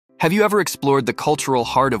Have you ever explored the cultural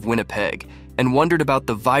heart of Winnipeg and wondered about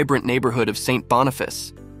the vibrant neighborhood of Saint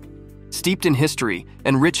Boniface? Steeped in history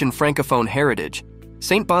and rich in Francophone heritage,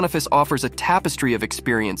 Saint Boniface offers a tapestry of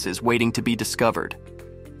experiences waiting to be discovered.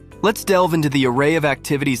 Let's delve into the array of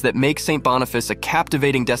activities that make Saint Boniface a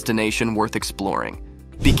captivating destination worth exploring.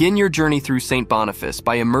 Begin your journey through Saint Boniface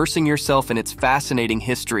by immersing yourself in its fascinating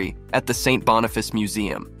history at the Saint Boniface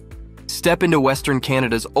Museum. Step into Western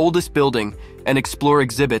Canada's oldest building and explore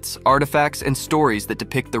exhibits, artifacts, and stories that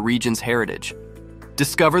depict the region's heritage.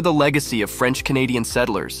 Discover the legacy of French-Canadian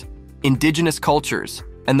settlers, Indigenous cultures,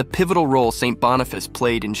 and the pivotal role Saint Boniface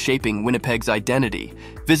played in shaping Winnipeg's identity.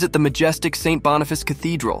 Visit the majestic Saint Boniface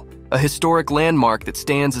Cathedral, a historic landmark that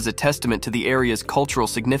stands as a testament to the area's cultural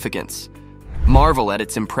significance. Marvel at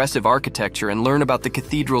its impressive architecture and learn about the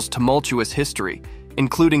cathedral's tumultuous history,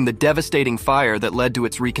 including the devastating fire that led to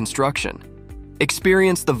its reconstruction.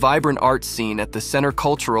 Experience the vibrant art scene at the Centre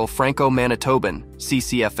Cultural Franco-Manitoban,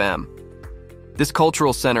 CCFM. This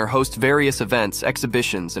cultural center hosts various events,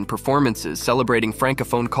 exhibitions, and performances celebrating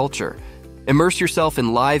Francophone culture. Immerse yourself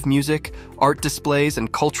in live music, art displays,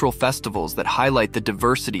 and cultural festivals that highlight the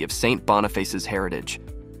diversity of Saint Boniface's heritage.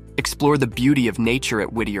 Explore the beauty of nature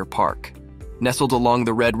at Whittier Park. Nestled along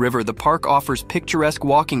the Red River, the park offers picturesque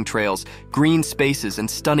walking trails, green spaces, and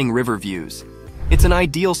stunning river views. It's an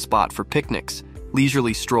ideal spot for picnics,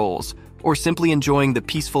 leisurely strolls, or simply enjoying the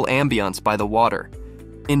peaceful ambiance by the water.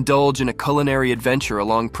 Indulge in a culinary adventure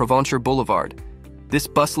along Provencher Boulevard. This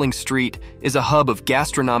bustling street is a hub of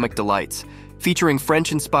gastronomic delights, featuring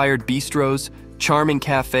French-inspired bistros, charming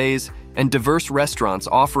cafes, and diverse restaurants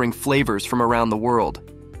offering flavors from around the world.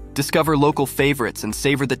 Discover local favorites and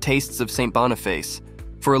savor the tastes of Saint Boniface.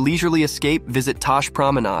 For a leisurely escape, visit Tosh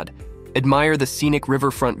Promenade. Admire the scenic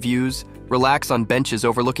riverfront views, relax on benches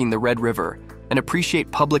overlooking the Red River, and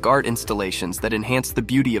appreciate public art installations that enhance the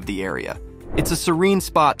beauty of the area. It's a serene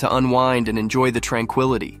spot to unwind and enjoy the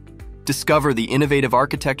tranquility. Discover the innovative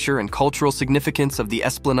architecture and cultural significance of the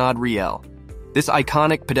Esplanade Riel. This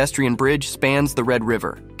iconic pedestrian bridge spans the Red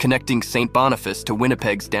River, connecting Saint Boniface to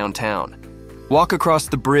Winnipeg's downtown. Walk across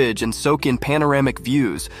the bridge and soak in panoramic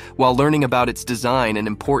views while learning about its design and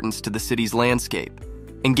importance to the city's landscape.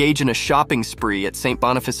 Engage in a shopping spree at Saint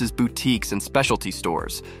Boniface's boutiques and specialty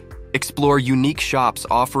stores. Explore unique shops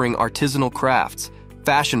offering artisanal crafts,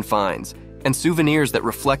 fashion finds, and souvenirs that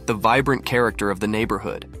reflect the vibrant character of the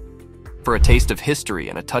neighborhood. For a taste of history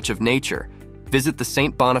and a touch of nature, visit the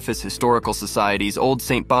Saint Boniface Historical Society's old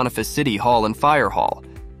Saint Boniface City Hall and Fire Hall.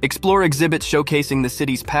 Explore exhibits showcasing the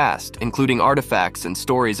city's past, including artifacts and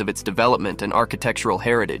stories of its development and architectural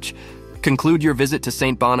heritage. Conclude your visit to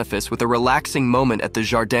Saint Boniface with a relaxing moment at the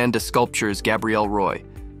Jardin de Sculptures Gabriel Roy.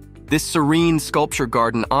 This serene sculpture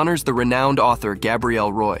garden honors the renowned author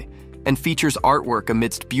Gabriel Roy and features artwork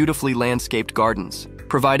amidst beautifully landscaped gardens,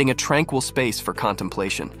 providing a tranquil space for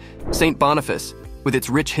contemplation. Saint Boniface, with its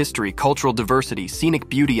rich history, cultural diversity, scenic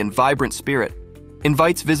beauty, and vibrant spirit,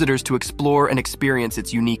 invites visitors to explore and experience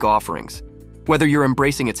its unique offerings. Whether you're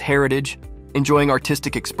embracing its heritage, enjoying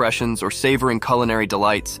artistic expressions, or savoring culinary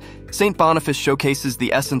delights, Saint Boniface showcases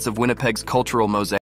the essence of Winnipeg's cultural mosaic.